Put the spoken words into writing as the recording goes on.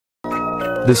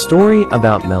The story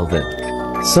about Melvin.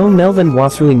 So Melvin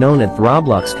was really known at the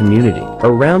Roblox community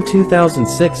around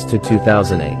 2006 to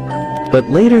 2008. But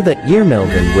later that year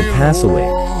Melvin would pass away.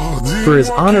 For his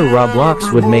honor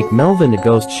Roblox would make Melvin a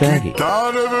ghost Shaggy.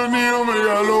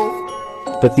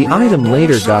 But the item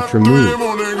later got removed.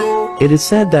 It is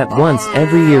said that once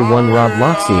every year one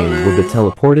Robloxian will be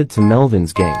teleported to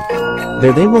Melvin's game.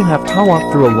 There they will have to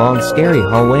walk through a long scary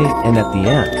hallway, and at the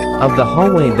end of the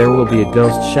hallway there will be a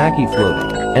ghost Shaggy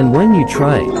floating. And when you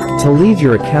try to leave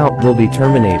your account will be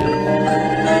terminated.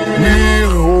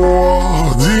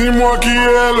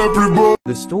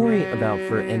 The story about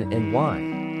Fur and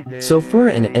NY. So Fur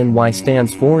and NY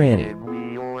stands for Annie.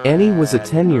 Annie was a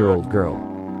 10-year-old girl.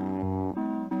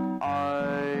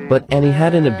 But Annie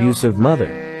had an abusive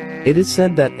mother. It is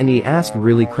said that Annie asked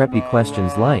really creepy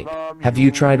questions like, have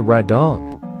you tried raw dog?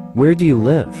 Where do you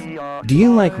live? Do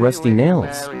you like rusty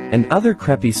nails? And other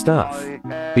creepy stuff.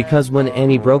 Because when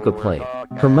Annie broke a plate,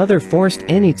 her mother forced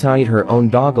Annie to eat her own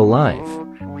dog alive.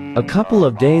 A couple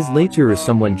of days later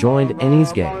someone joined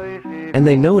Annie's game. And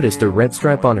they noticed a red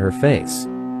stripe on her face.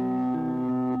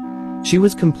 She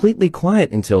was completely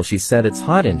quiet until she said it's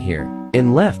hot in here,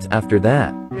 and left after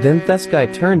that. Then the sky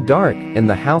turned dark and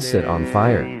the house set on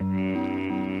fire.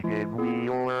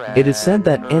 It is said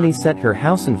that Annie set her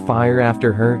house on fire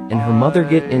after her and her mother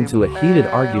get into a heated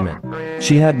argument.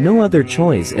 She had no other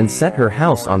choice and set her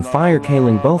house on fire,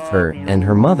 killing both her and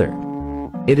her mother.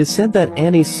 It is said that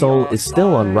Annie's soul is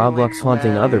still on Roblox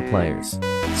haunting other players.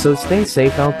 So stay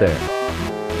safe out there.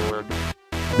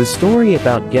 The story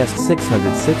about Guest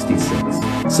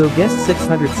 666. So Guest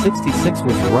 666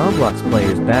 was Roblox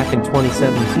players back in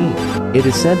 2017. It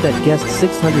is said that Guest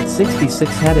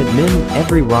 666 had admin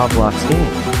every Roblox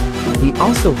game. He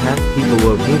also hacked people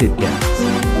who hated guests.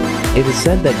 It is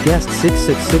said that Guest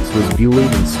 666 was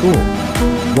bullied in school.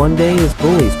 One day his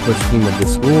bullies pushed him at the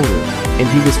schoolroom, and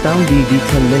he was found dead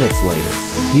 10 minutes later.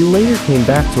 He later came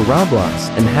back to Roblox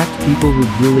and hacked people who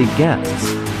bullied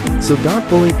guests. So don't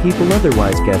bully people,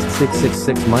 otherwise Guest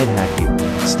 666 might hack you.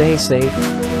 Stay safe.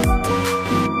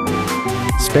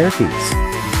 Sparkies.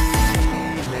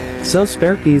 So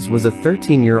Sparkies was a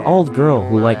 13-year-old girl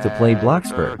who liked to play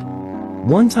Bloxburg.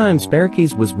 One time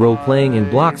Sparkies was role-playing in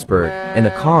Bloxburg, and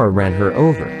a car ran her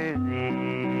over.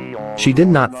 She did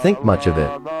not think much of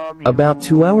it. About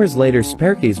 2 hours later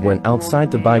Sparkies went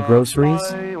outside to buy groceries.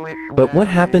 But what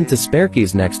happened to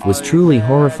Sparkies next was truly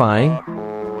horrifying.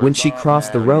 When she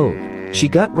crossed the road, she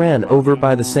got ran over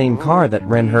by the same car that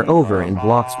ran her over in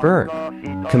Bloxburg.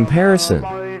 Comparison.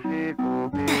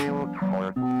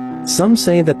 Some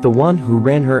say that the one who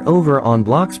ran her over on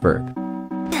Bloxburg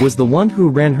was the one who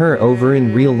ran her over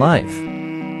in real life.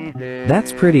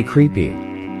 That's pretty creepy.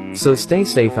 So stay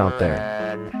safe out there.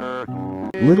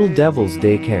 Little Devil's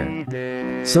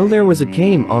Daycare. So there was a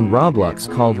game on Roblox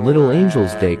called Little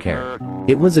Angels Daycare.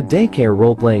 It was a daycare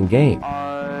role-playing game.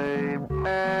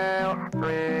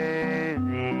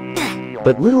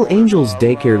 But Little Angels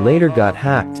Daycare later got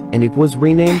hacked, and it was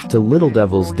renamed to Little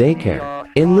Devil's Daycare.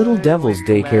 In Little Devil's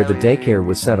Daycare the daycare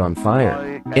was set on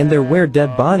fire, and there were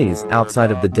dead bodies outside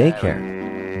of the daycare.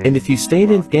 And if you stayed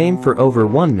in the game for over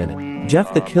 1 minute,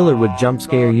 Jeff the Killer would jump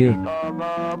scare you.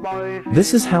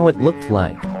 This is how it looked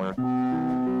like.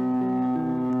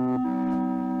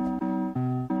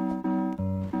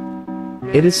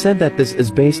 It is said that this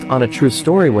is based on a true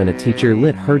story when a teacher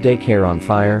lit her daycare on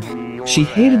fire. She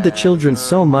hated the children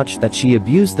so much that she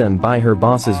abused them by her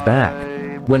boss's back.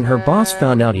 When her boss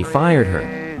found out he fired her,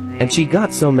 and she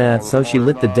got so mad so she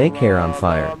lit the daycare on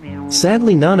fire.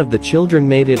 Sadly none of the children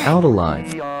made it out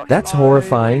alive. That's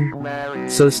horrifying.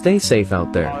 So stay safe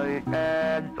out there.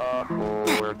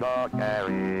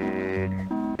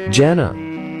 Jenna.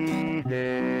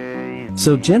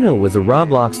 So Jenna was a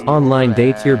Roblox online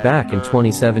dater back in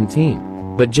 2017.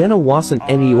 But Jenna wasn't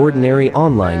any ordinary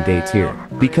online dater.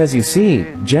 Because you see,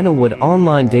 Jenna would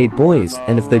online date boys,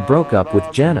 and if they broke up with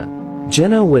Jenna,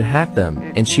 Jenna would hack them,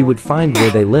 and she would find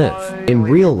where they live. In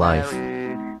real life,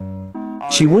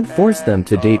 she would force them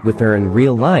to date with her in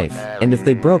real life, and if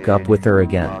they broke up with her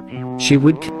again, she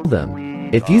would kill them.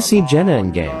 If you see Jenna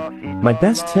in game, my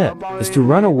best tip is to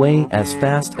run away as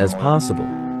fast as possible.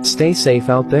 Stay safe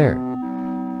out there.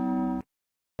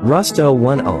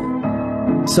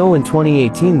 Rusto10. So in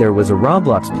 2018 there was a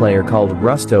Roblox player called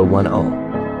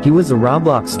Rusto10. He was a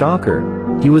Roblox stalker.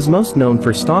 He was most known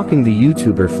for stalking the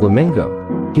YouTuber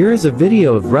Flamingo. Here is a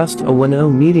video of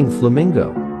Rusto10 meeting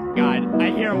Flamingo. God, I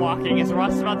hear him walking. Is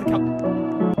Rust about to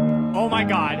come? Oh my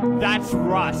god, that's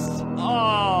Rust.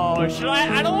 Oh, should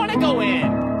I don't want to go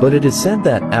in. But it is said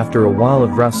that after a while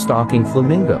of Rust stalking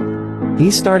Flamingo,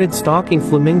 he started stalking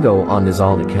Flamingo on his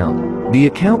alt account. The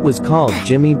account was called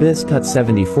Jimmy Biscuit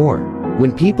 74.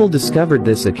 When people discovered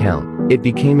this account, it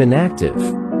became inactive.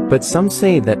 But some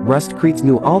say that Rust creates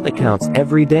new alt accounts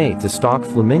every day to stalk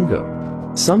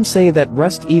Flamingo. Some say that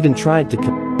Rust even tried to kill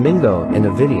Flamingo in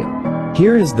a video.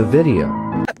 Here is the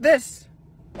video. This.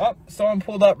 Oh, someone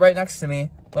pulled up right next to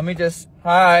me. Let me just,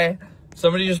 hi.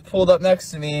 Somebody just pulled up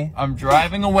next to me. I'm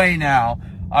driving away now.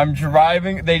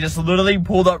 They just literally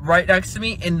pulled up right next to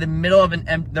me in the middle of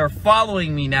they're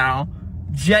following me now.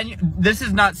 This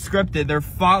is not scripted, they're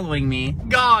following me.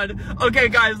 God, okay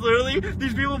guys, literally,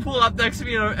 these people pulled up next to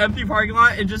me in an empty parking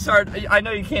lot and just started, I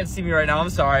know you can't see me right now, I'm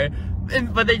sorry.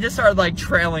 But they just started like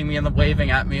trailing me and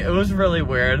waving at me. It was really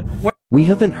weird. We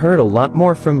haven't heard a lot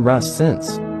more from Rust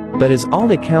since, but his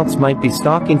alt accounts might be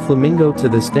stalking Flamingo to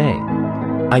this day.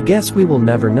 I guess we will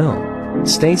never know.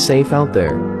 Stay safe out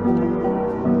there.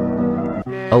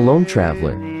 A Lone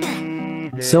Traveler.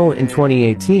 So in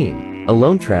 2018, a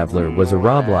Lone Traveler was a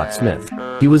Roblox myth.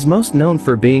 He was most known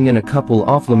for being in a couple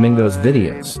of Flamingo's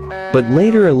videos. But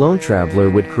later a Lone Traveler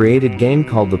would create a game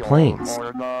called The Plains.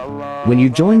 When you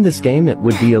join this game it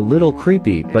would be a little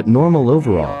creepy but normal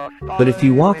overall. But if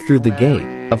you walk through the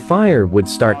gate, a fire would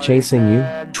start chasing you,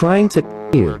 trying to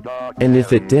you. And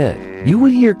if it did, you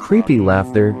would hear creepy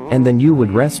laughter and then you would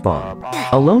respawn.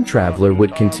 A Lone Traveler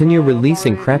would continue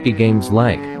releasing crappy games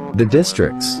like The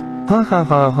Districts, ha ha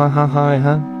ha ha ha ha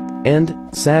ha, and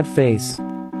Sad Face.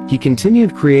 He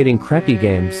continued creating crappy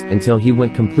games until he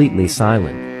went completely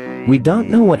silent. We don't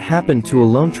know what happened to a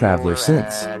Lone Traveler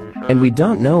since, and we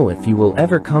don't know if he will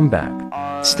ever come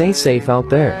back. Stay safe out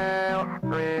there.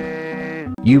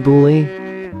 You bully?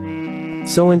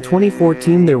 So in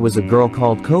 2014 there was a girl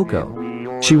called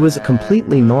Coco. She was a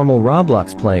completely normal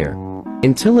Roblox player.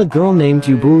 Until a girl named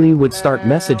Yubuli would start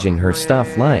messaging her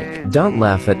stuff like, "Don't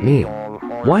laugh at me.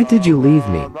 Why did you leave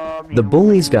me? The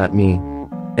bullies got me."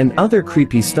 And other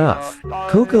creepy stuff.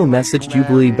 Coco messaged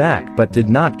Yubuli back but did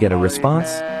not get a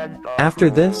response. After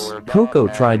this, Coco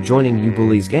tried joining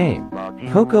Yubuli's game.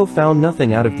 Coco found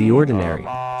nothing out of the ordinary.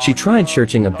 She tried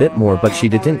searching a bit more but she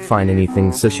didn't find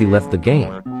anything, so she left the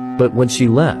game. But when she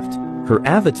left, her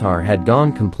avatar had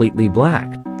gone completely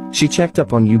black. She checked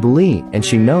up on Yubuli and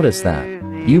she noticed that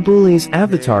Yubuli's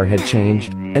avatar had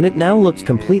changed, and it now looked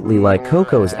completely like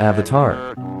Coco's avatar.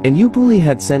 And Yubuli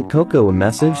had sent Coco a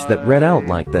message that read out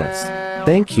like this: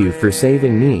 "Thank you for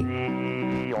saving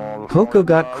me." Coco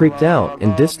got creeped out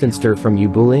and distanced her from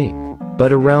Yubuli.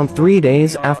 But around 3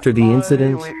 days after the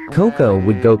incident, Coco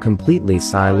would go completely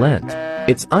silent.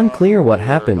 It's unclear what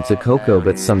happened to Coco,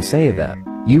 but some say that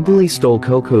Yubuli stole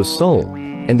Coco's soul,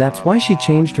 and that's why she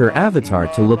changed her avatar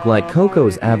to look like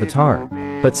Coco's avatar.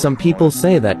 But some people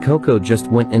say that Coco just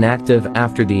went inactive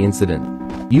after the incident.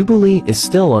 Yubuli is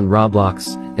still on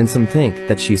Roblox, and some think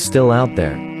that she's still out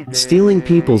there, stealing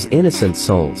people's innocent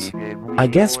souls. I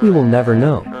guess we will never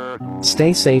know.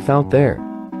 Stay safe out there.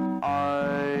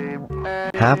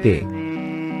 Happy.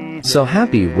 So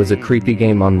Happy was a creepy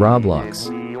game on Roblox.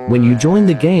 When you joined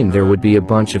the game there would be a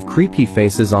bunch of creepy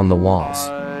faces on the walls.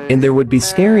 And there would be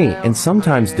scary and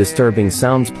sometimes disturbing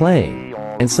sounds playing.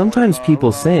 And sometimes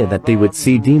people say that they would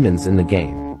see demons in the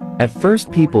game. At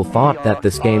first people thought that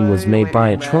this game was made by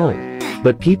a troll.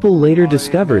 But people later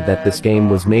discovered that this game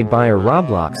was made by a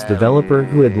Roblox developer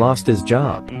who had lost his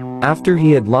job. After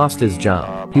he had lost his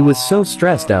job, he was so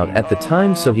stressed out at the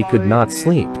time so he could not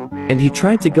sleep. And he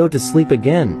tried to go to sleep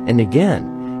again and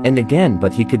again and again,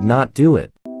 but he could not do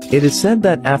it. It is said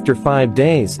that after 5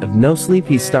 days of no sleep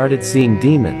he started seeing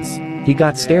demons. He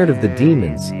got scared of the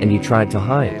demons and he tried to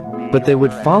hide. But they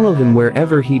would follow him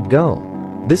wherever he'd go.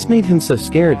 This made him so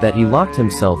scared that he locked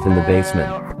himself in the basement.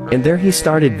 And there he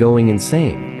started going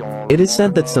insane. It is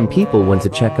said that some people went to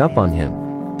check up on him.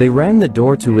 They rang the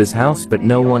door to his house but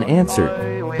no one answered.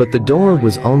 But the door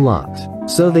was unlocked.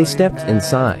 So they stepped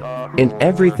inside. And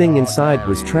everything inside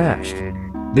was trashed.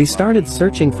 They started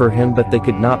searching for him but they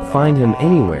could not find him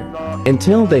anywhere.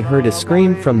 Until they heard a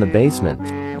scream from the basement.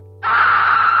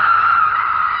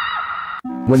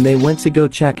 When they went to go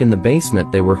check in the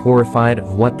basement they were horrified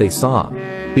of what they saw.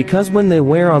 Because when they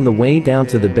were on the way down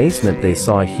to the basement they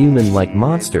saw a human-like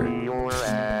monster.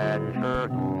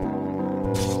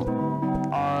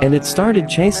 And it started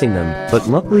chasing them, but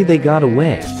luckily they got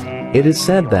away. It is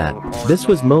said that this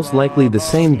was most likely the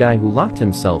same guy who locked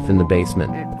himself in the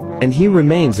basement. And he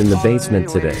remains in the basement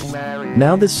today.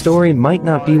 Now this story might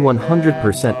not be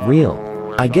 100% real.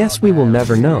 I guess we will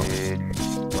never know.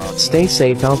 Stay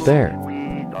safe out there.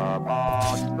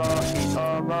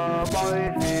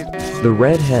 The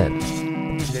Red Head.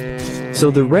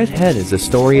 So the Red Head is a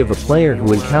story of a player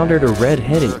who encountered a red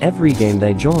head in every game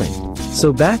they joined.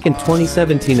 So back in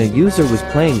 2017 a user was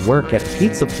playing work at a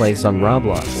pizza place on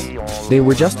Roblox. They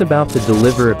were just about to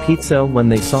deliver a pizza when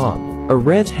they saw a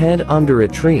red head under a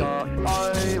tree.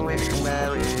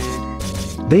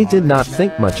 They did not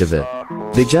think much of it.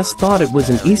 They just thought it was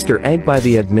an Easter egg by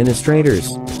the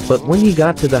administrators. But when he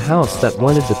got to the house that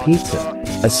wanted the pizza,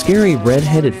 a scary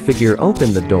red-headed figure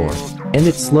opened the door, and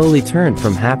it slowly turned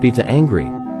from happy to angry.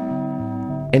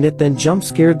 And it then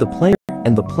jump-scared the player,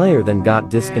 and the player then got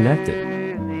disconnected.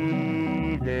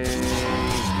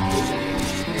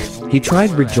 He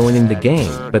tried rejoining the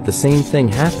game, but the same thing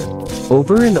happened,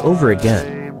 over and over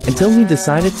again, until he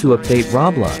decided to update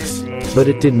Roblox. But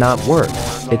it did not work,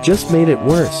 it just made it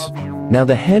worse. Now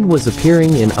the head was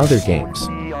appearing in other games.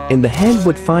 And the head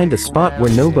would find a spot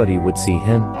where nobody would see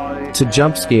him, to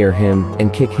jump scare him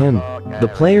and kick him.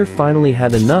 The player finally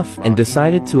had enough and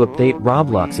decided to update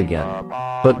Roblox again.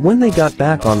 But when they got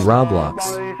back on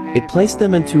Roblox, it placed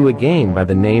them into a game by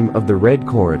the name of the Red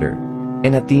Corridor.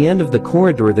 And at the end of the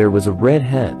corridor there was a red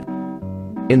head.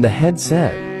 And the head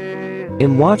said,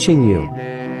 "I'm watching you."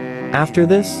 After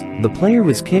this, the player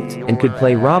was kicked and could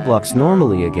play Roblox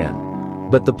normally again.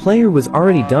 But the player was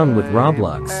already done with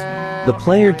Roblox. The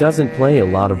player doesn't play a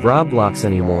lot of Roblox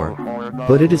anymore.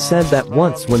 But it is said that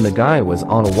once when the guy was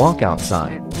on a walk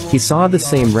outside, he saw the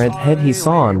same red head he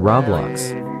saw on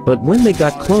Roblox. But when they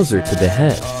got closer to the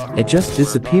head, it just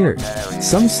disappeared.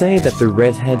 Some say that the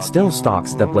red head still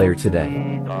stalks the player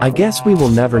today. I guess we will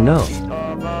never know.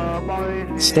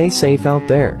 Stay safe out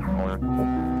there.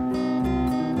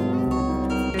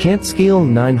 Can't Skill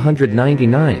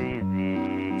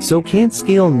 999. So Can't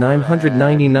Skill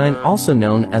 999, also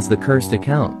known as the Cursed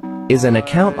Account, is an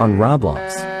account on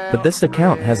Roblox, but this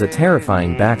account has a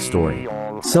terrifying backstory.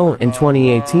 So in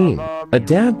 2018, a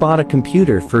dad bought a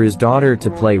computer for his daughter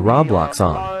to play Roblox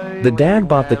on. The dad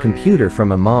bought the computer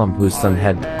from a mom whose son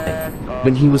had died.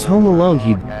 When he was home alone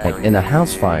he died in a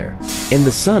house fire, and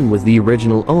the son was the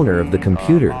original owner of the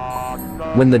computer.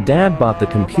 When the dad bought the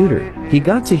computer, he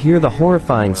got to hear the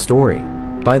horrifying story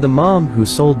by the mom who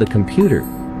sold the computer.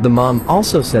 The mom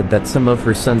also said that some of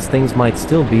her son's things might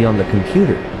still be on the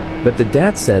computer, but the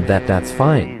dad said that that's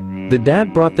fine. The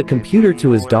dad brought the computer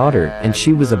to his daughter and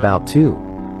she was about to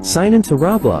sign into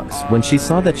Roblox when she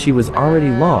saw that she was already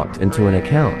logged into an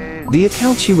account. The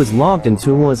account she was logged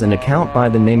into was an account by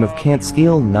the name of Can't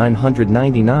Skill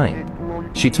 999.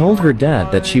 She told her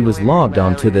dad that she was logged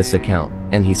onto this account,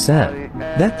 and he said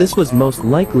that this was most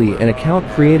likely an account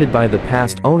created by the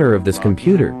past owner of this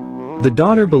computer. The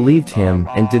daughter believed him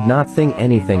and did not think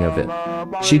anything of it.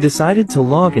 She decided to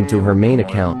log into her main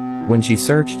account. When she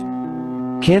searched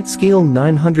Can't Skill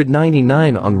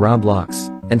 999 on Roblox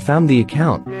and found the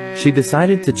account, she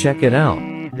decided to check it out.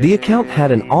 The account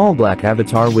had an all-black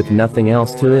avatar with nothing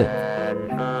else to it.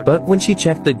 But when she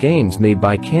checked the games made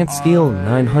by Can't Skill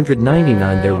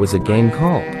 999, there was a game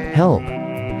called Help.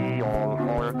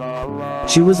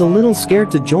 She was a little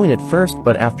scared to join at first,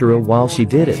 but after a while she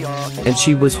did it, and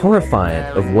she was horrified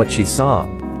of what she saw.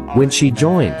 When she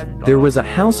joined, there was a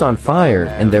house on fire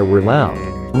and there were loud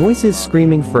voices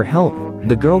screaming for help.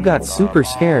 The girl got super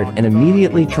scared and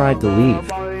immediately tried to leave.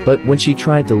 But when she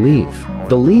tried to leave,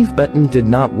 the leave button did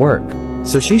not work,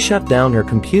 so she shut down her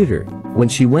computer. When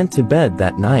she went to bed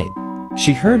that night,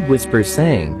 she heard whispers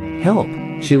saying, "Help,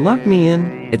 she locked me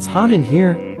in, it's hot in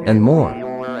here," and more.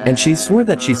 And she swore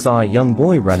that she saw a young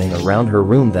boy running around her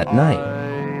room that night.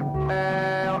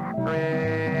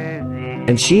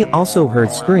 And she also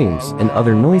heard screams and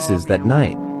other noises that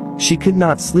night. She could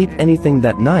not sleep anything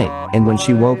that night, and when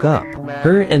she woke up,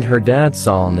 her and her dad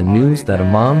saw on the news that a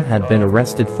mom had been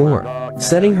arrested for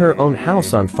setting her own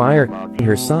house on fire and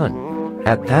her son.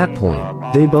 At that point,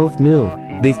 they both knew.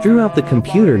 They threw out the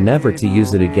computer never to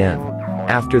use it again.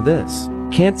 After this,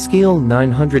 Can't Skill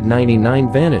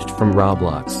 999 vanished from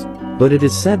Roblox. But it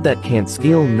is said that Can't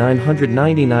Skill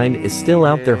 999 is still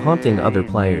out there haunting other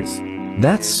players.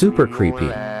 That's super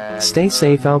creepy. Stay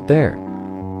safe out there.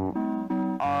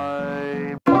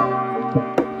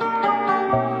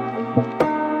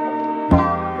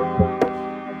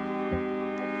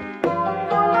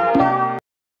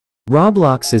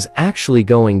 Roblox is actually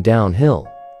going downhill.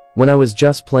 When I was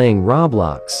just playing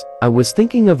Roblox, I was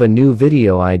thinking of a new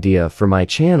video idea for my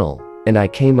channel, and I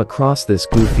came across this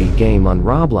goofy game on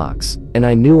Roblox, and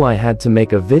I knew I had to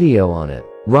make a video on it.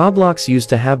 Roblox used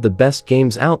to have the best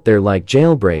games out there like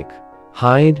Jailbreak,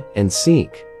 Hide and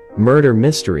Seek, Murder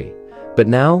Mystery. But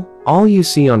now, all you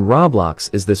see on Roblox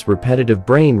is this repetitive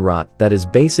brain rot that is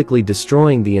basically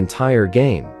destroying the entire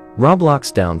game.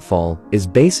 Roblox downfall is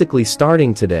basically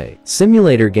starting today.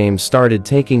 Simulator games started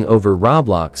taking over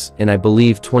Roblox in I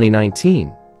believe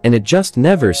 2019. and it just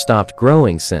never stopped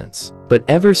growing since. But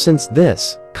ever since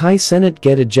this, Kai Senet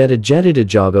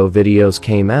Jago videos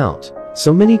came out,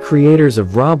 so many creators of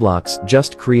Roblox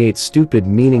just create stupid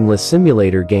meaningless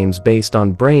simulator games based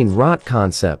on brain rot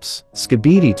concepts,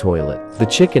 Skibidi Toilet, the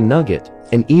Chicken Nugget,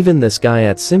 and even this guy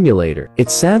at Simulator.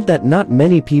 It's sad that not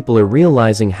many people are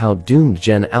realizing how doomed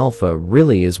Gen Alpha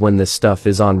really is when this stuff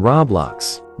is on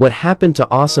Roblox. What happened to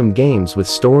awesome games with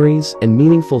stories and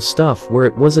meaningful stuff where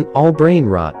it wasn't all brain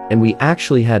rot and we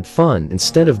actually had fun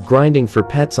instead of grinding for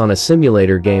pets on a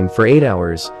simulator game for 8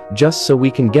 hours just so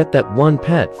we can get that one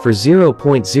pet for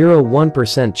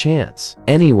 0.01% chance.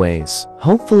 Anyways,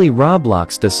 hopefully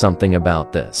Roblox does something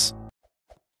about this.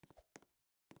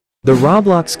 The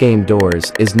Roblox game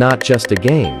Doors is not just a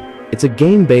game, it's a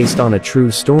game based on a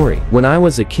true story. When I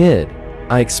was a kid,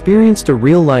 I experienced a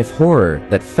real-life horror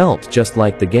that felt just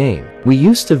like the game. We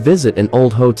used to visit an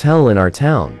old hotel in our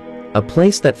town, a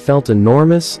place that felt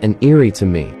enormous and eerie to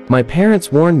me. My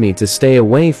parents warned me to stay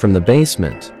away from the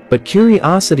basement, but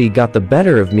curiosity got the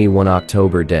better of me one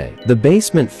October day. The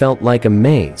basement felt like a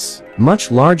maze, much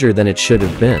larger than it should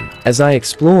have been. As I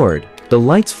explored, the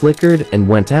lights flickered and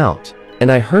went out, and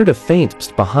I heard a faint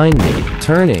psst behind me.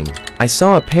 Turning, I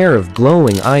saw a pair of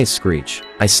glowing eyes screech.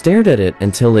 I stared at it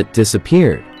until it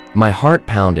disappeared, my heart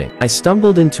pounding. I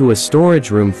stumbled into a storage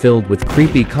room filled with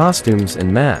creepy costumes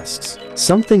and masks.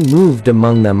 Something moved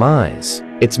among them eyes.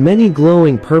 Its many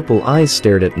glowing purple eyes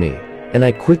stared at me, and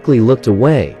I quickly looked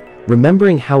away,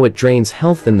 remembering how it drains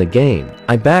health in the game.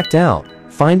 I backed out,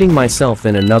 finding myself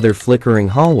in another flickering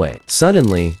hallway.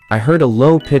 Suddenly, I heard a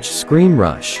low-pitched scream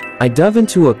rush. I dove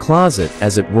into a closet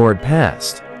as it roared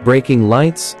past, breaking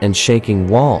lights and shaking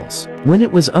walls. When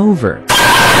it was over,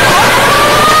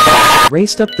 I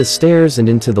raced up the stairs and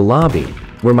into the lobby,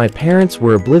 where my parents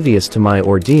were oblivious to my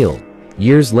ordeal.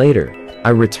 Years later, I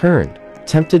returned,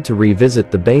 tempted to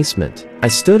revisit the basement. I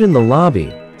stood in the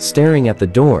lobby, staring at the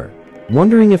door,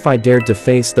 wondering if I dared to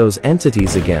face those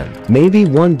entities again. Maybe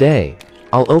one day,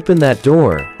 I'll open that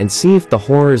door and see if the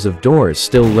horrors of doors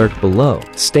still lurk below.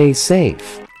 Stay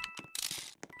safe.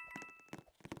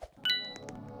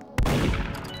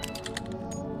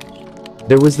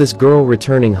 There was this girl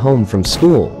returning home from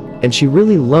school, and she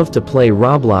really loved to play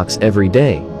Roblox every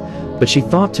day. But she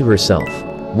thought to herself,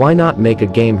 why not make a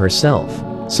game herself?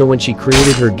 So when she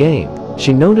created her game,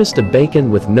 she noticed a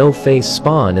bacon with no face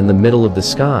spawn in the middle of the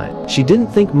sky. She didn't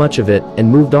think much of it and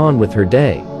moved on with her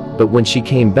day. But when she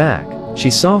came back, she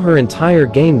saw her entire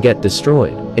game get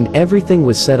destroyed, and everything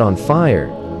was set on fire.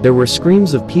 There were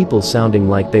screams of people sounding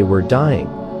like they were dying.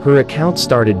 Her account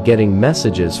started getting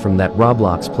messages from that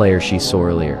Roblox player she saw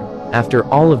earlier. After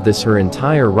all of this, her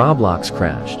entire Roblox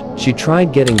crashed. She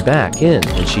tried getting back in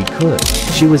and she could.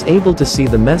 She was able to see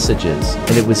the messages,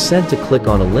 and it was said to click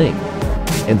on a link,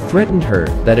 and threatened her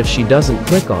that if she doesn't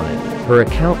click on it, her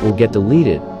account will get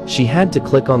deleted. She had to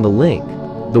click on the link.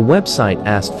 The website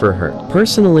asked for her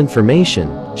personal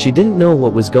information. She didn't know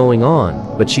what was going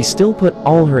on, but she still put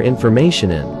all her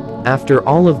information in. After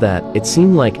all of that, it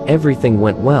seemed like everything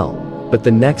went well. But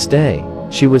the next day,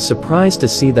 she was surprised to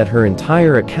see that her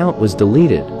entire account was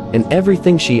deleted, and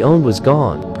everything she owned was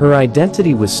gone. Her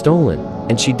identity was stolen,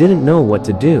 and she didn't know what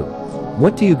to do.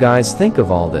 What do you guys think of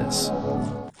all this?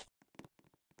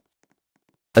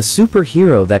 A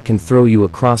superhero that can throw you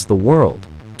across the world,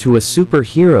 to a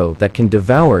superhero that can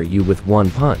devour you with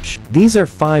one punch. These are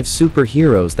 5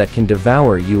 superheroes that can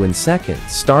devour you in seconds,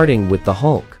 starting with the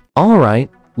Hulk.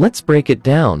 Alright, let's break it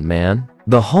down, man.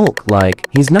 The Hulk, like,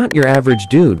 he's not your average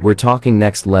dude, we're talking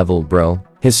next level, bro.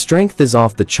 His strength is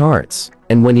off the charts,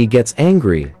 and when he gets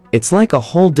angry, it's like a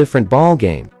whole different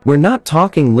ballgame. We're not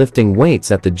talking lifting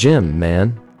weights at the gym,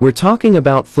 man. We're talking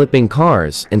about flipping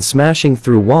cars and smashing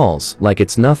through walls like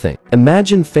it's nothing.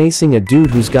 Imagine facing a dude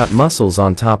who's got muscles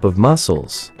on top of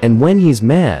muscles, and when he's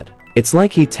mad, it's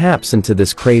like he taps into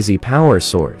this crazy power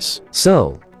source.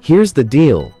 So, here's the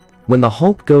deal. When the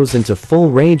Hulk goes into full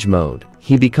rage mode,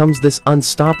 he becomes this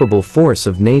unstoppable force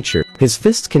of nature. His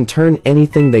fists can turn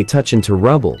anything they touch into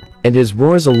rubble, and his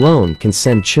roars alone can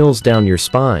send chills down your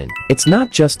spine. It's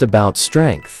not just about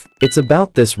strength. It's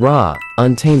about this raw,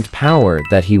 untamed power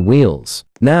that he wields.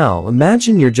 Now,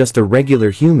 imagine you're just a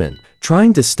regular human,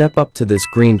 trying to step up to this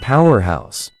green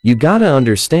powerhouse. You gotta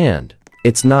understand,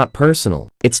 it's not personal.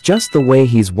 It's just the way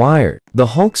he's wired. The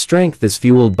Hulk's strength is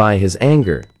fueled by his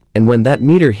anger, and when that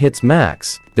meter hits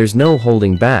max, there's no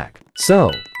holding back.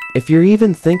 So, if you're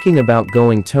even thinking about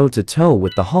going toe-to-toe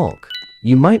with the Hulk,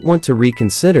 you might want to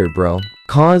reconsider, bro.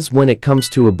 Cause when it comes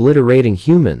to obliterating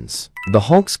humans, the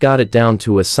Hulk's got it down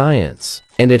to a science,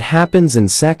 and it happens in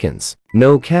seconds,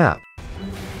 no cap.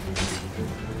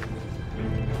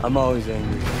 I'm always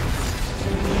angry.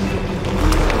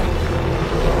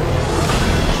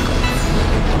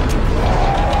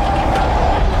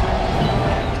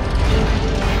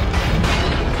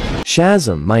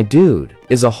 Shazam, my dude,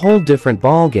 is a whole different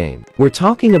ballgame. We're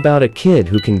talking about a kid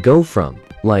who can go from,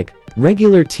 like,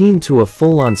 regular teen to a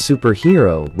full-on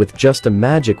superhero with just a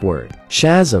magic word.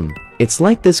 Shazam, it's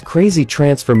like this crazy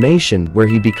transformation where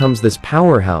he becomes this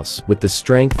powerhouse with the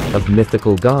strength of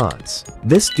mythical gods.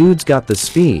 This dude's got the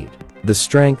speed, the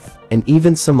strength, and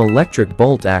even some electric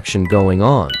bolt action going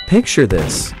on. Picture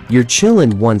this, you're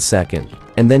chillin' 1 second,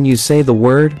 and then you say the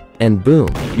word, and boom,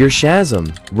 you're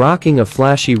Shazam, rocking a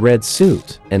flashy red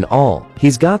suit, and all.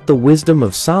 He's got the wisdom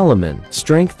of Solomon,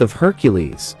 strength of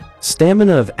Hercules,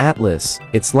 stamina of Atlas.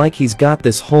 It's like he's got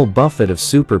this whole buffet of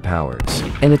superpowers.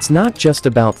 And it's not just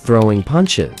about throwing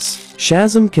punches.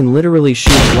 Shazam can literally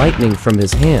shoot lightning from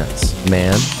his hands,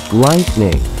 man.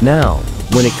 Lightning. Now,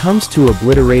 when it comes to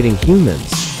obliterating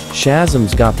humans,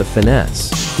 Shazam's got the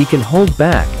finesse. He can hold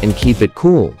back and keep it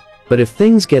cool. But if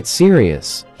things get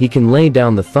serious, he can lay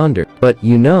down the thunder. But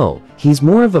you know, he's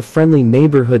more of a friendly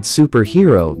neighborhood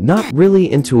superhero, not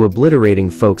really into obliterating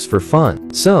folks for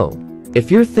fun. So, if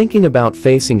you're thinking about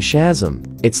facing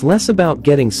Shazam, it's less about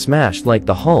getting smashed like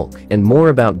the Hulk and more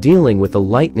about dealing with a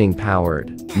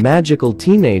lightning-powered, magical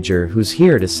teenager who's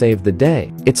here to save the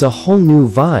day. It's a whole new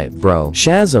vibe, bro.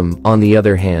 Shazam, on the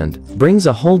other hand, brings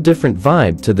a whole different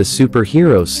vibe to the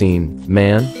superhero scene,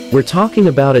 man. We're talking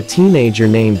about a teenager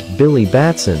named Billy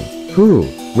Batson, who,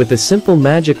 with a simple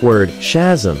magic word,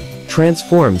 Shazam,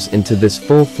 transforms into this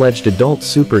full-fledged adult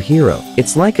superhero.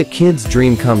 It's like a kid's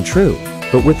dream come true,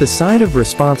 but with a side of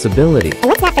responsibility. And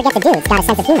let's not forget the dude's got a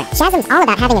sense of humor. Shazam's all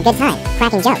about having a good time,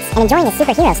 cracking jokes, and enjoying his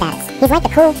superhero status. He's like the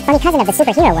cool, funny cousin of the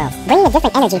superhero world, bringing a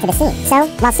different energy to the scene. So,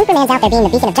 while Superman's out there being the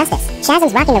beacon of justice,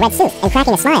 Shazam's rocking a red suit and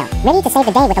cracking a smile, ready to save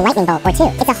the day with a lightning bolt or two.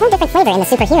 It's a whole different flavor in the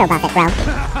superhero buffet,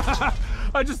 bro.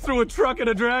 I just threw a truck at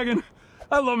a dragon.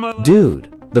 I love my life.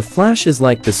 Dude, the Flash is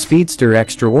like the speedster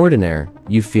extraordinaire,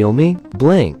 you feel me?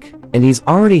 Blink, and he's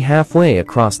already halfway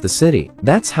across the city.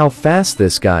 That's how fast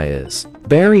this guy is.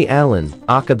 Barry Allen,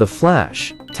 aka the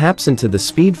Flash, taps into the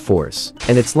Speed Force,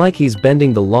 and it's like he's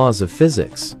bending the laws of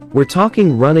physics. We're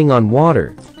talking running on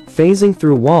water, phasing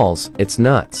through walls. It's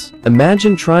nuts.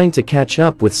 Imagine trying to catch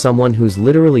up with someone who's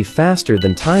literally faster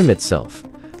than time itself.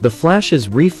 The Flash's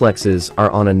reflexes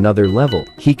are on another level.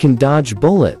 He can dodge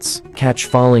bullets, catch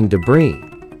falling debris,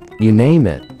 you name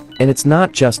it. And it's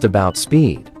not just about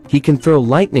speed. He can throw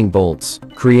lightning bolts,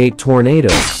 create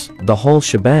tornadoes, the whole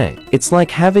shebang. It's like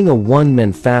having a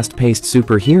one-man fast-paced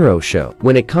superhero show.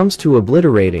 When it comes to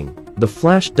obliterating, the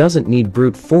Flash doesn't need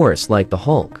brute force like the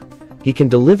Hulk. He can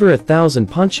deliver 1,000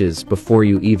 punches before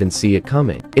you even see it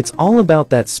coming. It's all about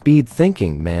that speed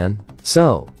thinking, man.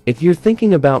 So, if you're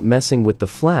thinking about messing with the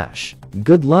Flash,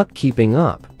 good luck keeping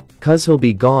up, cause he'll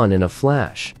be gone in a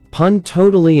flash. Pun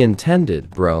totally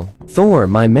intended, bro. Thor,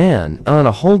 my man, on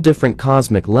a whole different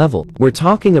cosmic level. We're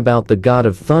talking about the god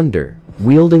of thunder,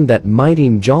 wielding that mighty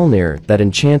Mjolnir, that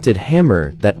enchanted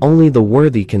hammer that only the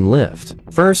worthy can lift.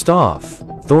 First off,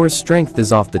 Thor's strength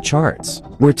is off the charts.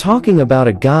 We're talking about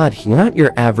a god, not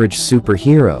your average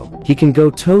superhero. He can go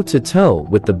toe-to-toe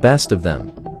with the best of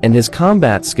them, and his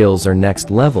combat skills are next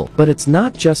level. But it's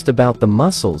not just about the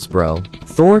muscles, bro.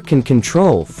 Thor can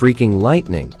control freaking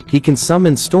lightning. He can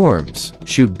summon storms,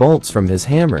 shoot bolts from his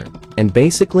hammer, and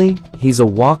basically, he's a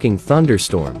walking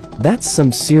thunderstorm. That's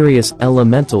some serious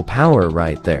elemental power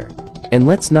right there. And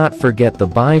let's not forget the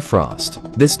Bifrost.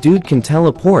 This dude can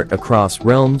teleport across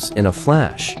realms in a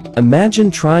flash. Imagine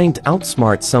trying to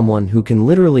outsmart someone who can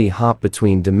literally hop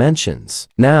between dimensions.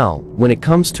 Now, when it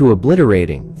comes to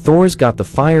obliterating, Thor's got the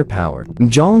firepower.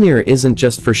 Mjolnir isn't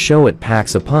just for show, it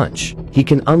packs a punch. He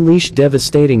can unleash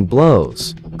devastating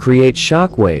blows, create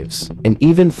shockwaves, and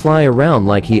even fly around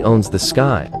like he owns the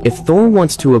sky. If Thor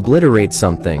wants to obliterate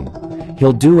something,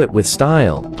 he'll do it with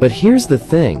style. But here's the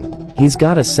thing. He's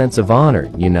got a sense of honor,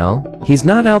 you know? He's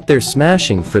not out there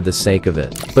smashing for the sake of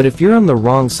it. But if you're on the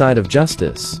wrong side of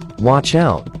justice, watch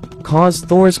out. Cause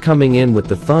Thor's coming in with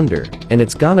the thunder, and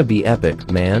it's gonna be epic,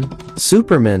 man.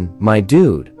 Superman, my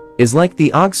dude, is like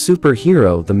the Og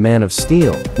superhero, the Man of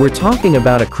Steel. We're talking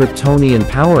about a Kryptonian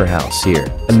powerhouse here.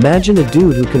 Imagine a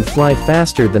dude who can fly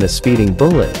faster than a speeding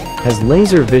bullet, has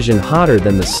laser vision hotter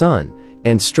than the sun,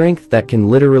 and strength that can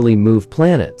literally move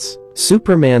planets.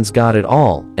 Superman's got it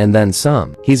all, and then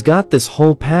some. He's got this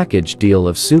whole package deal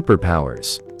of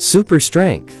superpowers. Super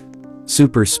strength,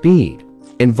 super speed,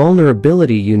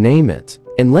 invulnerability, you name it.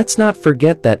 And let's not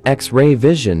forget that X-ray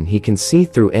vision. He can see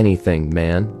through anything,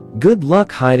 man. Good luck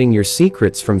hiding your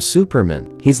secrets from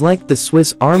Superman. He's like the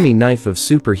Swiss Army knife of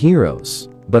superheroes.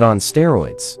 but on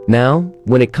steroids. Now,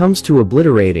 when it comes to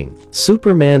obliterating,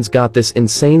 Superman's got this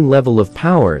insane level of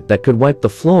power that could wipe the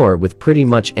floor with pretty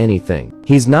much anything.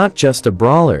 He's not just a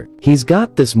brawler, he's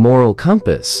got this moral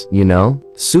compass, you know?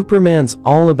 Superman's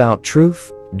all about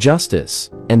truth, justice,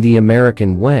 and the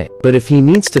American way. But if he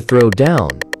needs to throw down,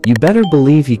 you better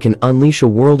believe he can unleash a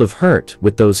world of hurt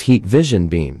with those heat vision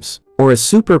beams, or a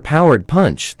super-powered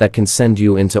punch that can send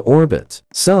you into orbit.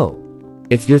 So,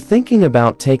 if you're thinking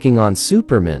about taking on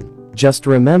Superman, just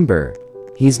remember,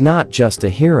 he's not just a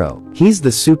hero. He's the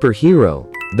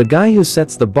superhero, the guy who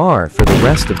sets the bar for the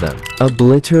rest of them.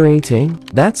 Obliterating?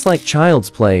 That's like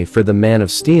child's play for the Man of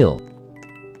Steel.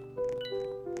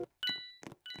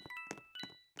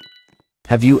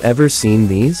 Have you ever seen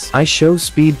these? I show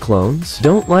Speed clones?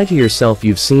 Don't lie to yourself,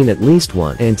 you've seen at least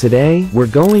one. And today, we're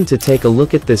going to take a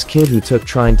look at this kid who took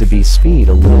trying to be Speed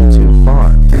a little too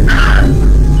far.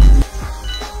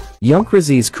 Young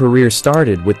Crazy's career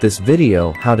started with this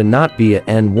video, How to Not Be a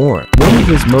N-Word. One of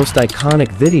his most iconic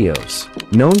videos,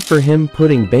 known for him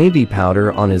putting baby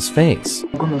powder on his face.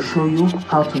 I'm gonna show you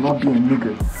how to not be a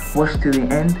nigga. Watch till the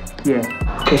end, yeah.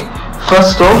 Okay,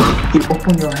 first off, you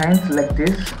open your hands like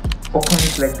this. Open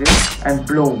it like this and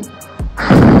blow.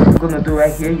 I'm gonna do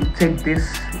right here. You take this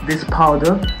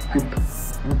powder, you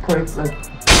put it like.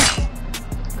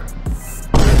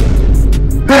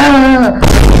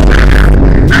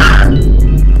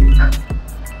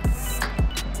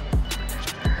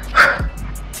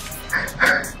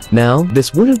 Now,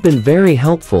 this would have been very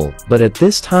helpful, but at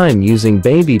this time using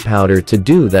baby powder to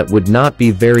do that would not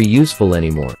be very useful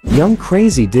anymore. Young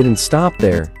Crazy didn't stop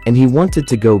there, and he wanted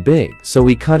to go big, so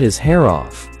he cut his hair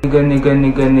off. They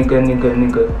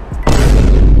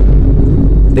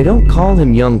don't call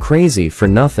him Young Crazy for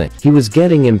nothing. He was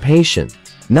getting impatient,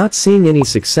 not seeing any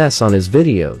success on his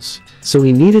videos, so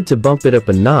he needed to bump it up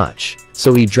a notch,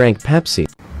 so he drank Pepsi.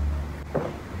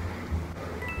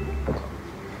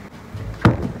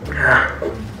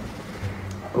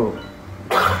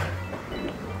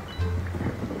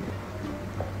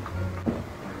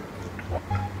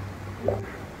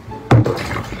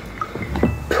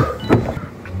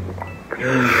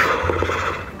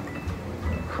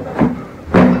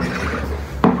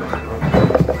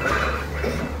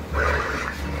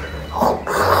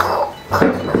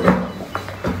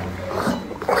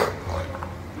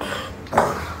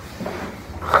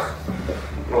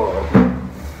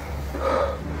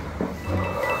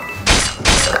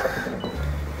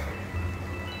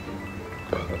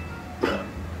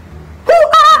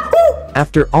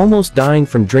 After almost dying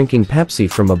from drinking Pepsi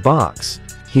from a box,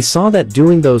 he saw that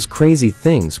doing those crazy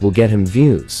things will get him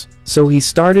views. So he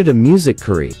started a music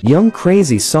career. Young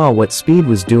Crazy saw what Speed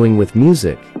was doing with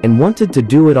music and wanted to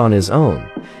do it on his own.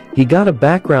 He got a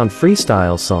background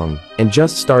freestyle song and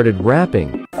just started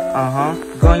rapping.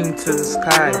 Going to the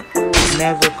sky,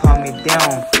 never calm me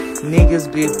down.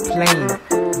 Niggas be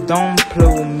playing, don't play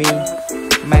with me.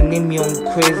 My name Young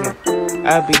Crazy,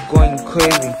 I be going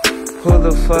crazy. Who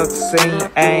the fuck saying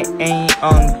I ain't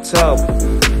on top?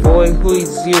 Boy, who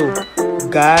is you?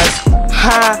 God?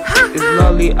 Ha! It's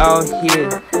lonely out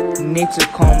here. Need to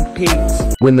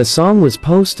compete. When the song was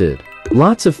posted,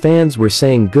 lots of fans were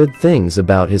saying good things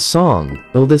about his song,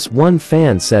 though this one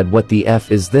fan said, "What the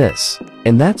F is this?"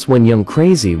 And that's when Young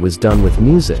Crazy was done with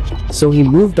music. So he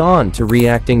moved on to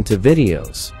reacting to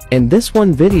videos. And this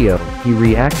one video he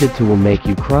reacted to will make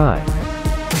you cry.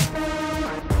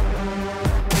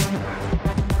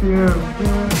 Yeah,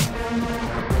 man.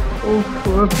 Oh,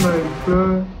 Fortnite,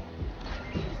 bro.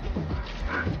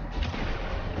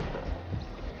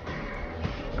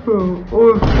 Oh,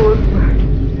 Fortnite.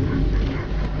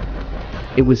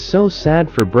 It was so sad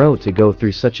for bro to go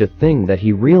through such a thing that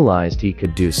he realized he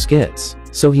could do skits.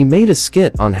 So he made a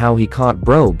skit on how he caught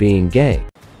bro being gay.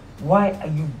 Why are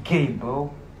you gay,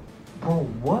 bro? Bro,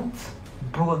 what?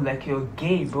 Bro, like you're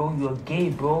gay, bro. You're gay,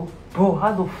 bro. Bro,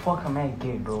 how the fuck am I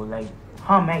gay, bro? Like,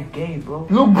 how am I gay, bro?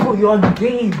 No, bro, you're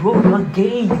gay, bro. You're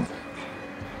gay.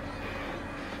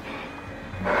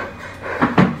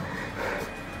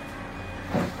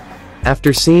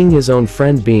 After seeing his own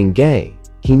friend being gay,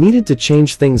 he needed to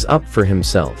change things up for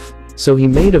himself. So he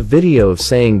made a video of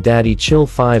saying "Daddy chill"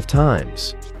 5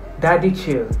 times. Daddy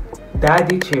chill.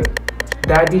 Daddy chill.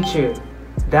 Daddy chill.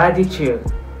 Daddy chill.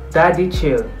 Daddy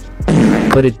chill.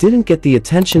 But it didn't get the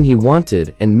attention he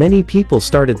wanted, and many people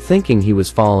started thinking he was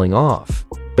falling off.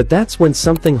 But that's when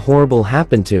something horrible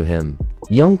happened to him.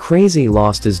 Young Crazy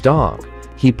lost his dog.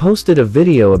 He posted a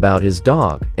video about his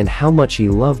dog and how much he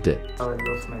loved it. Oh, I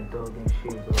lost my dog and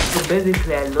shit, bro. So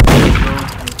basically, I lost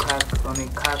my dog on a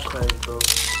car crash, bro.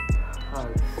 Oh,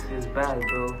 it's bad,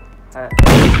 bro.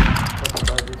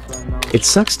 It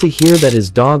sucks to hear that his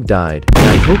dog died, and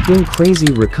I hope Young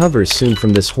Crazy recovers soon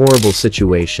from this horrible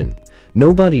situation.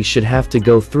 Nobody should have to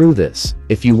go through this.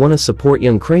 If you want to support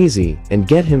Young Crazy and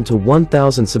get him to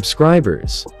 1,000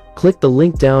 subscribers, click the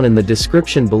link down in the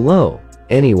description below.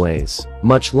 Anyways,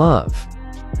 much love.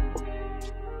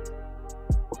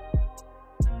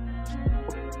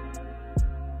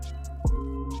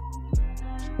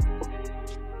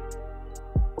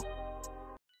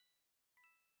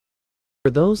 For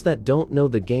those that don't know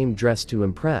the game Dress to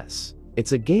Impress,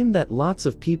 it's a game that lots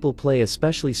of people play,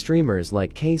 especially streamers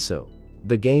like Queso.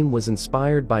 The game was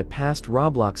inspired by past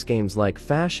Roblox games like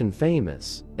Fashion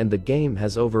Famous, and the game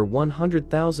has over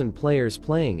 100,000 players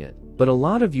playing it. But a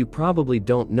lot of you probably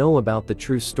don't know about the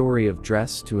true story of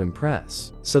Dress to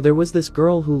Impress. So there was this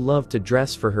girl who loved to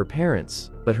dress for her parents,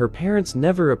 but her parents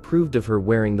never approved of her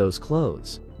wearing those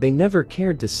clothes. They never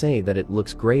cared to say that it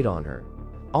looks great on her.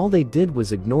 All they did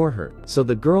was ignore her, so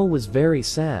the girl was very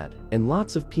sad, and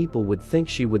lots of people would think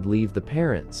she would leave the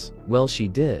parents. Well, she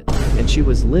did, and she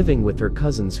was living with her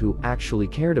cousins who actually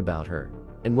cared about her.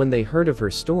 And when they heard of her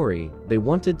story, they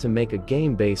wanted to make a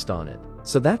game based on it.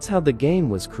 So that's how the game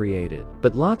was created.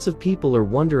 But lots of people are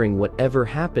wondering what ever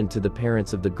happened to the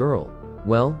parents of the girl.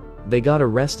 Well, they got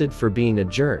arrested for being a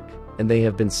jerk, and they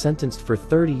have been sentenced for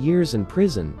 30 years in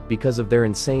prison because of their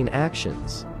insane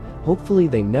actions. Hopefully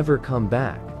they never come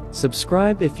back.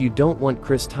 Subscribe if you don't want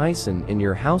Chris Tyson in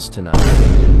your house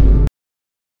tonight.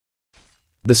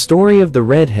 The story of the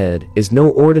redhead is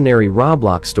no ordinary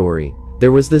Roblox story.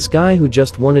 There was this guy who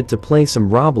just wanted to play some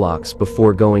Roblox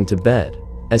before going to bed.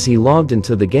 As he logged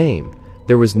into the game,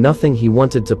 there was nothing he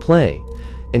wanted to play,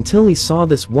 until he saw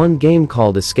this one game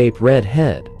called Escape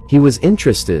Redhead. He was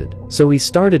interested, so he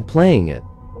started playing it.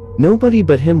 Nobody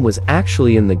but him was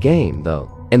actually in the game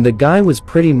though. And the guy was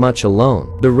pretty much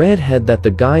alone. The redhead that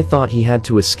the guy thought he had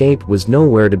to escape was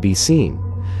nowhere to be seen.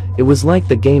 It was like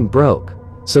the game broke.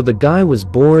 So the guy was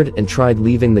bored and tried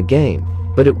leaving the game,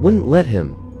 but it wouldn't let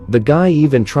him. The guy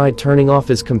even tried turning off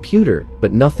his computer,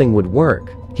 but nothing would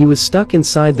work. He was stuck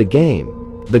inside the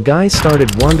game. The guy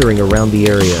started wandering around the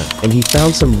area, and he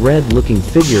found some red-looking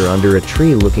figure under a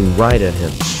tree looking right at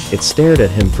him. It stared at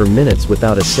him for minutes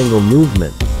without a single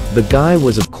movement. The guy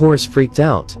was of course freaked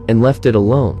out, and left it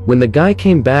alone. When the guy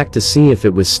came back to see if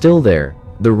it was still there,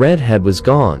 the redhead was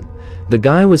gone. The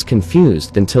guy was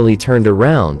confused until he turned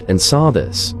around and saw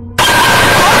this.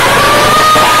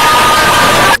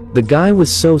 The guy was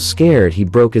so scared he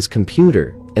broke his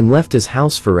computer, and left his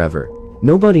house forever.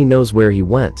 Nobody knows where he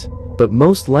went, but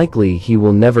most likely he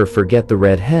will never forget the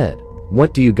redhead.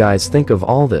 What do you guys think of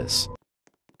all this?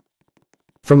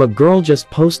 From a girl just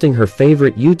posting her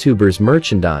favorite YouTuber's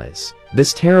merchandise,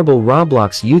 this terrible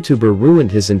Roblox YouTuber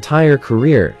ruined his entire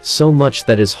career so much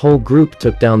that his whole group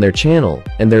took down their channel,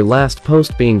 and their last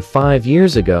post being 5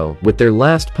 years ago, with their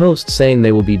last post saying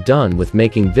they will be done with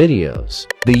making videos.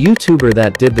 The YouTuber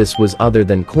that did this was other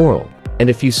than Coral. And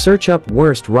if you search up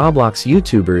worst Roblox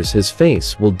YouTubers, his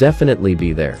face will definitely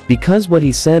be there. Because what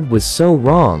he said was so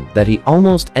wrong that he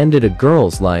almost ended a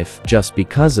girl's life just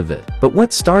because of it. But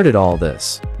what started all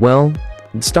this? Well,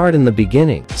 it started in the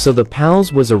beginning. So the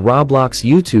Pals was a Roblox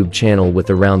YouTube channel with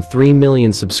around 3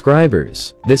 million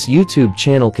subscribers. This YouTube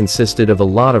channel consisted of a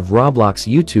lot of Roblox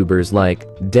YouTubers like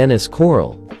Dennis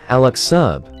Coral, Alex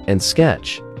Sub, and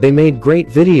Sketch. They made great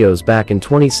videos back in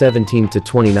 2017 to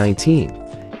 2019.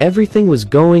 Everything was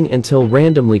going until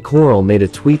randomly Coral made a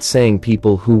tweet saying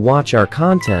people who watch our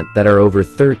content that are over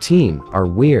 13 are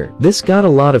weird. This got a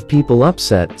lot of people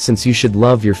upset since you should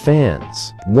love your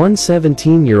fans. One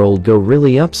 17-year-old girl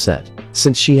really upset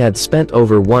since she had spent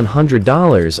over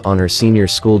 $100 on her senior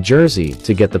school jersey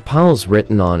to get the Pals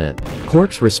written on it.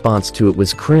 Cork's response to it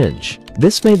was cringe.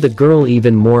 This made the girl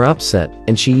even more upset,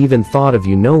 and she even thought of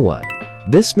you know what.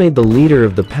 This made the leader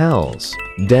of the Pals,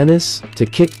 Dennis, to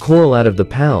kick Coral out of the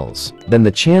Pals. Then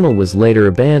the channel was later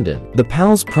abandoned. The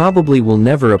Pals probably will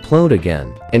never upload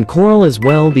again. And Coral as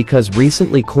well, because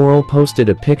recently Coral posted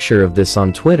a picture of this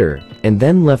on Twitter, and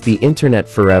then left the internet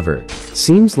forever.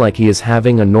 Seems like he is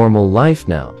having a normal life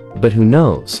now, but who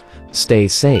knows? Stay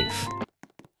safe.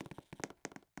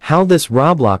 How this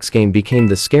Roblox game became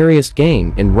the scariest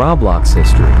game in Roblox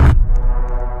history.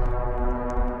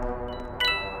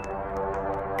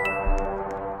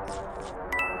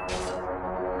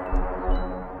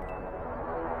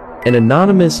 An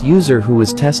anonymous user who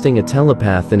was testing a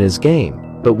telepath in his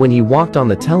game, but when he walked on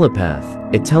the telepath,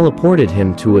 it teleported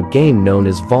him to a game known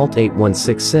as Vault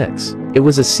 8166. It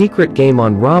was a secret game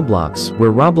on Roblox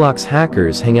where Roblox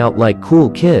hackers hang out like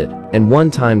Cool Kid, and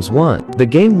 1 times 1. The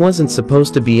game wasn't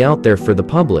supposed to be out there for the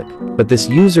public, but this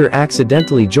user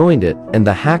accidentally joined it, and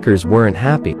the hackers weren't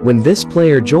happy. When this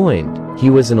player joined, he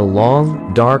was in a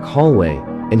long, dark hallway,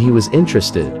 and he was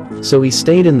interested, so he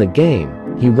stayed in the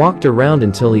game. He walked around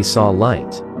until he saw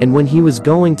light, and when he was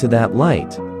going to that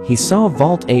light, he saw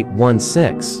Vault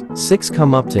 8166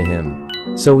 come up to him.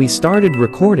 So he started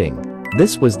recording.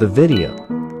 This was the video.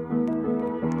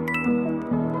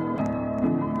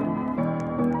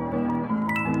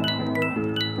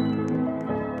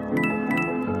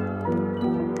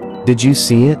 Did you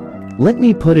see it? Let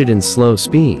me put it in slow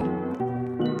speed.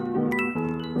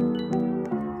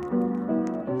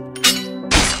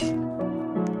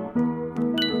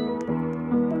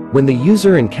 When the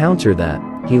user encountered that,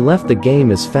 he left the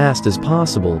game as fast as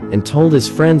possible and told his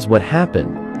friends what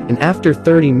happened, and after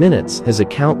 30 minutes his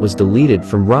account was deleted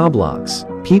from Roblox.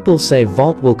 People say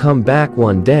Vault will come back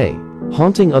one day,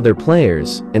 haunting other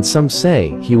players, and some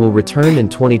say he will return in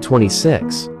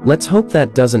 2026. Let's hope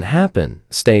that doesn't happen.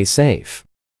 Stay safe.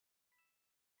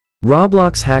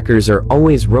 Roblox hackers are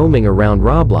always roaming around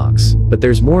Roblox, but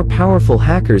there's more powerful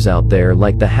hackers out there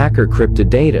like the hacker Cryptid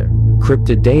Data.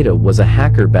 Cryptid Data was a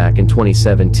hacker back in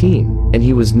 2017, and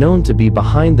he was known to be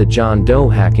behind the John Doe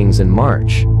hackings in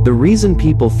March. The reason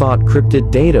people thought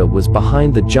Cryptid Data was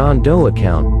behind the John Doe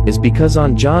account is because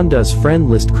on John Doe's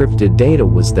friend list Cryptid Data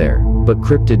was there. But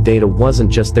Cryptid Data wasn't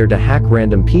just there to hack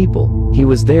random people, he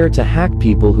was there to hack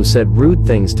people who said rude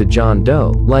things to John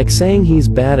Doe, like saying he's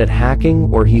bad at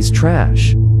hacking or he's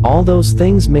trash. All those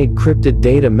things made Cryptid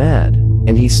Data mad,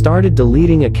 and he started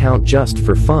deleting account just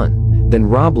for fun. Then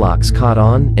Roblox caught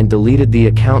on and deleted the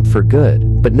account for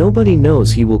good, but nobody knows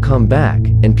he will come back,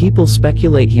 and people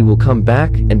speculate he will come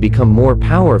back and become more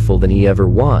powerful than he ever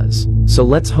was. So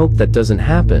let's hope that doesn't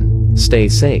happen. Stay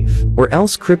safe, or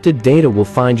else Cryptid Data will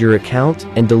find your account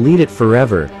and delete it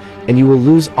forever, and you will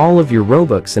lose all of your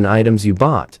Robux and items you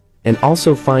bought, and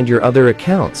also find your other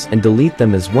accounts and delete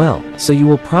them as well. So you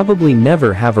will probably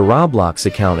never have a Roblox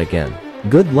account again.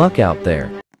 Good luck out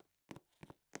there.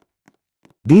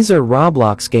 These are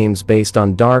Roblox games based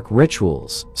on dark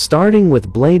rituals, starting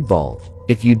with Blade Ball.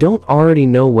 If you don't already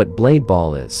know what Blade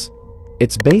Ball is,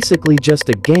 it's basically just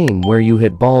a game where you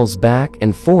hit balls back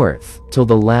and forth till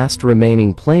the last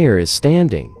remaining player is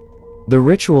standing. The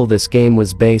ritual this game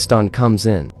was based on comes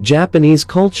in Japanese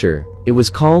culture. It was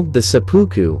called the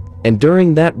seppuku, and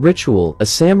during that ritual a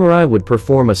samurai would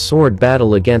perform a sword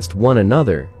battle against one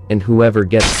another, and whoever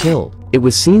gets killed, it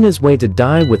was seen as way to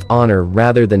die with honor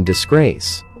rather than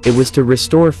disgrace. It was to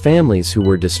restore families who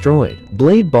were destroyed.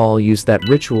 Blade Ball used that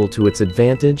ritual to its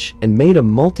advantage and made a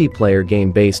multiplayer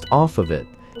game based off of it.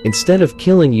 Instead of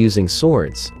killing using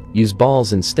swords, use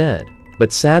balls instead.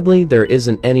 But sadly there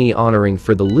isn't any honoring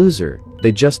for the loser,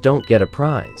 they just don't get a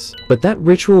prize. But that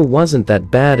ritual wasn't that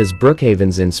bad as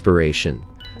Brookhaven's inspiration.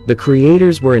 The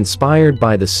creators were inspired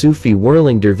by the Sufi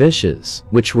whirling dervishes,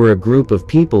 which were a group of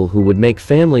people who would make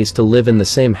families to live in the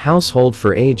same household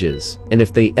for ages, and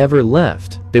if they ever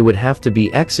left, they would have to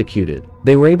be executed.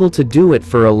 They were able to do it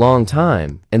for a long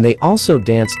time, and they also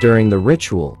danced during the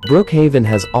ritual. Brookhaven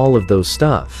has all of those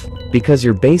stuff, because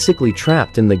you're basically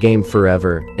trapped in the game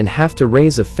forever, and have to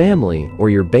raise a family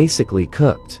or you're basically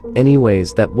cooked.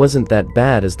 Anyways, that wasn't that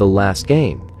bad as the last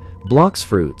game.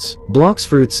 Bloxfruits.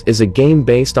 Bloxfruits is a game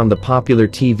based on the popular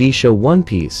TV show One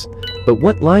Piece, but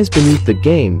what lies beneath the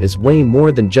game is way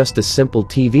more than just a simple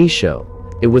TV show.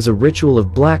 It was a ritual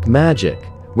of black magic,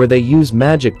 where they use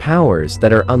magic powers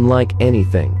that are unlike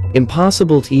anything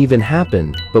impossible to even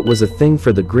happen, but was a thing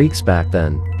for the Greeks back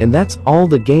then. And that's all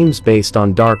the games based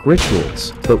on dark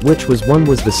rituals, but which one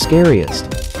was the scariest?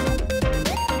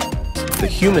 The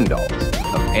Human Dolls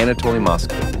of Anatoly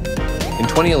Moskvin. In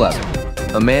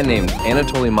 2011, a man named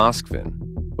Anatoly Moskvin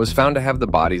was found to have the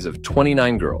bodies of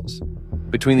 29 girls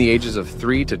between the ages of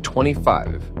 3 to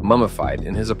 25 mummified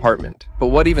in his apartment. But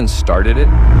what even started it?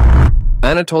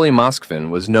 Anatoly Moskvin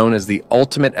was known as the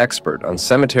ultimate expert on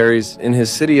cemeteries in his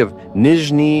city of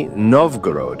Nizhny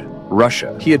Novgorod,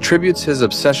 Russia. He attributes his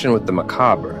obsession with the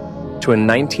macabre to a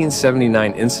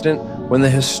 1979 incident when the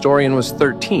historian was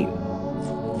 13.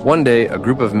 One day, a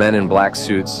group of men in black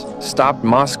suits stopped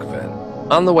Moskvin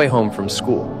on the way home from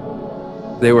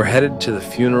school. They were headed to the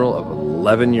funeral of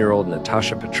 11-year-old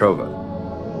Natasha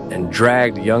Petrova and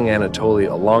dragged young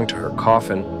Anatoly along to her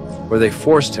coffin, where they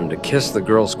forced him to kiss the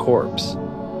girl's corpse.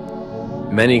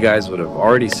 Many guys would have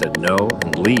already said no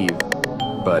and leave,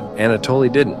 but Anatoly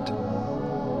didn't.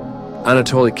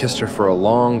 Anatoly kissed her for a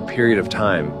long period of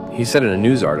time. He said in a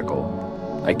news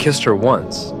article, "I kissed her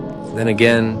once, then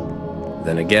again,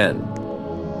 then again."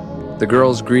 The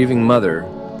girl's grieving mother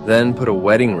then put a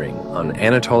wedding ring on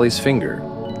Anatoly's finger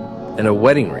and a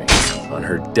wedding ring on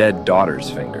her dead daughter's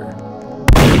finger.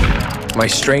 My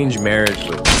strange marriage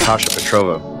with Natasha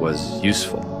Petrova was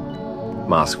useful,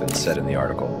 Moskvin said in the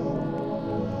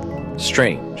article.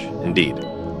 Strange, indeed.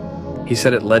 He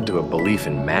said it led to a belief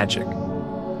in magic,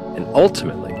 and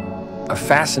ultimately, a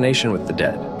fascination with the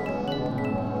dead.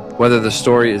 Whether the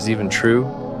story is even true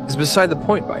is beside the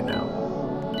point by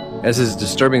now, as his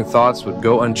disturbing thoughts would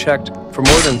go unchecked for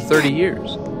more than 30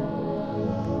 years.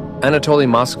 Anatoly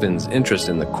Moskvin's interest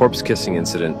in the corpse-kissing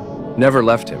incident never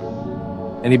left him,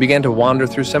 and he began to wander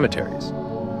through cemeteries.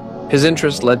 His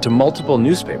interest led to multiple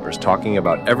newspapers talking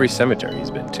about every cemetery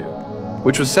he's been to,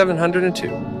 which was 702.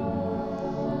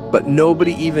 But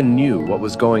nobody even knew what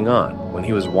was going on when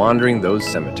he was wandering those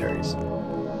cemeteries.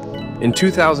 In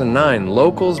 2009,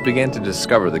 locals began to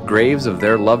discover the graves of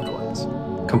their loved ones,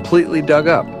 completely dug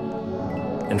up.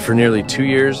 And for nearly 2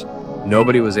 years,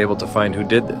 nobody was able to find who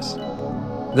did this.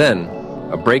 Then,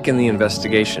 a break in the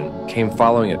investigation came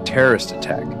following a terrorist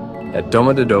attack at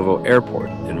Domodedovo Airport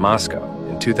in Moscow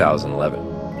in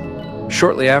 2011.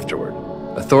 Shortly afterward,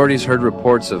 authorities heard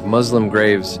reports of Muslim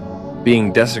graves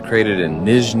being desecrated in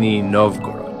Nizhny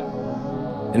Novgorod.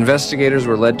 Investigators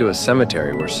were led to a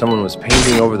cemetery where someone was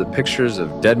painting over the pictures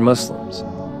of dead Muslims,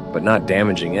 but not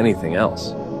damaging anything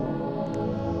else.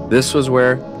 This was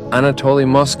where Anatoly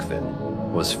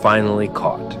Moskvin was finally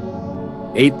caught.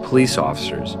 8 police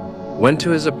officers went to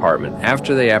his apartment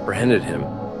after they apprehended him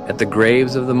at the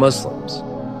graves of the Muslims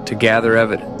to gather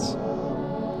evidence.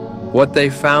 What they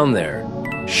found there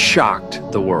shocked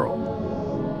the world.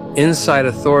 Inside,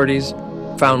 authorities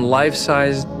found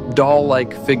life-sized,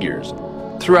 doll-like figures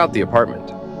throughout the apartment.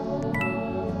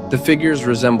 The figures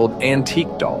resembled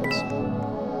antique dolls.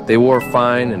 They wore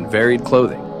fine and varied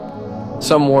clothing.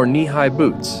 Some wore knee-high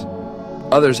boots.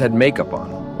 Others had makeup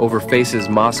on, over faces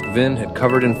Moskvin had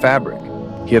covered in fabric.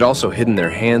 He had also hidden their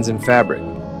hands in fabric.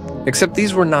 Except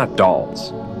these were not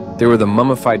dolls. They were the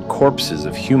mummified corpses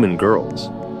of human girls.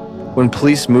 When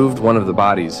police moved one of the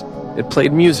bodies, it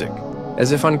played music,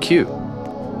 as if on cue.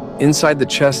 Inside the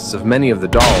chests of many of the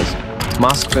dolls,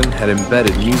 Moskvin had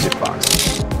embedded music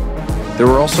boxes. There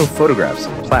were also photographs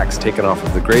and plaques taken off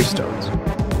of the gravestones,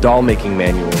 doll-making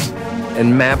manuals,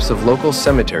 and maps of local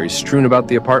cemeteries strewn about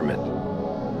the apartment.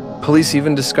 Police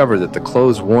even discovered that the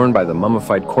clothes worn by the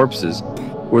mummified corpses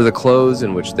were the clothes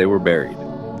in which they were buried.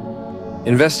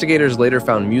 Investigators later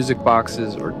found music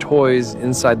boxes or toys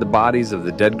inside the bodies of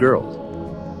the dead girls,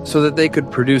 so that they could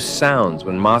produce sounds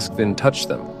when Moskvin touched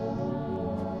them.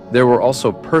 There were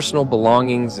also personal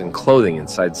belongings and clothing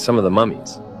inside some of the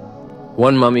mummies.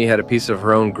 One mummy had a piece of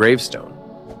her own gravestone,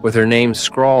 with her name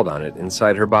scrawled on it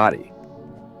inside her body.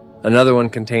 Another one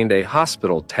contained a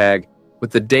hospital tag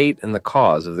with the date and the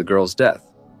cause of the girl's death.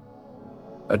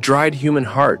 A dried human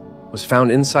heart was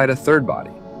found inside a third body.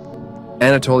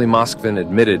 Anatoly Moskvin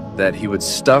admitted that he would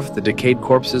stuff the decayed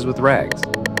corpses with rags.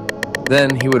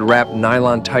 Then he would wrap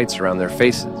nylon tights around their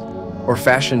faces, or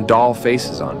fashion doll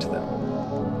faces onto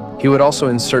them. He would also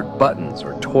insert buttons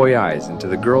or toy eyes into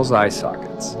the girls' eye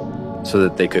sockets, so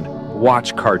that they could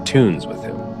watch cartoons with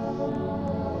him.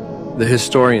 The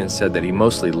historian said that he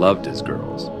mostly loved his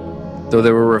girls, though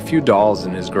there were a few dolls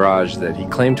in his garage that he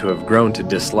claimed to have grown to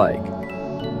dislike.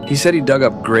 He said he dug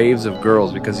up graves of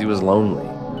girls because he was lonely.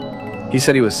 He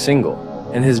said he was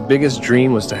single, and his biggest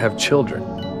dream was to have children.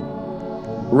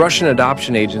 Russian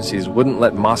adoption agencies wouldn't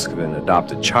let Moskvin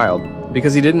adopt a child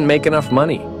because he didn't make enough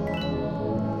money.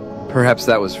 Perhaps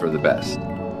that was for the best,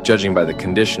 judging by the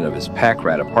condition of his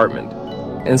pack-rat apartment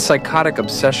and psychotic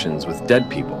obsessions with dead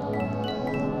people.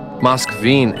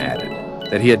 Moskvin added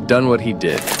that he had done what he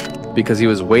did because he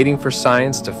was waiting for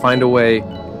science to find a way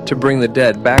to bring the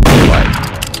dead back to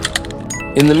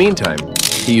life. In the meantime,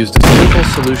 he used a simple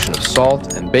solution of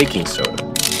salt and baking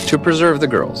soda to preserve the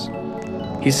girls.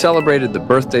 He celebrated the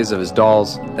birthdays of his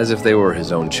dolls as if they were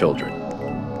his own children.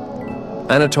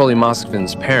 Anatoly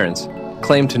Moskvin's parents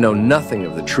claimed to know nothing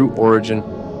of the true origin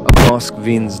of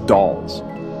Moskvin's dolls,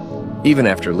 even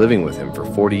after living with him for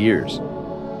 40 years.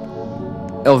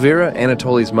 Elvira,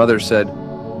 Anatoly's mother, said,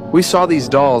 "We saw these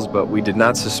dolls, but we did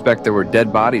not suspect there were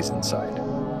dead bodies inside.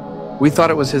 We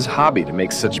thought it was his hobby to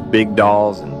make such big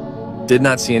dolls and did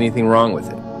not see anything wrong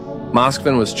with it."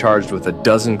 Moskvin was charged with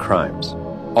 12 crimes,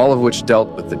 all of which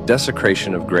dealt with the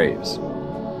desecration of graves.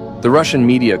 The Russian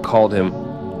media called him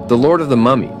the Lord of the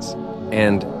Mummies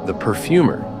and the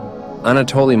Perfumer.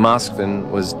 Anatoly Moskvin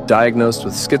was diagnosed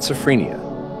with schizophrenia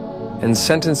and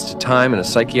sentenced to time in a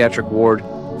psychiatric ward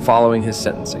following his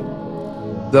sentencing.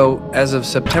 Though, as of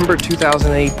September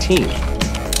 2018,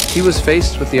 he was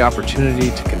faced with the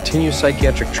opportunity to continue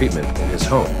psychiatric treatment in his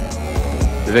home.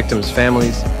 The victims'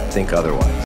 families think otherwise.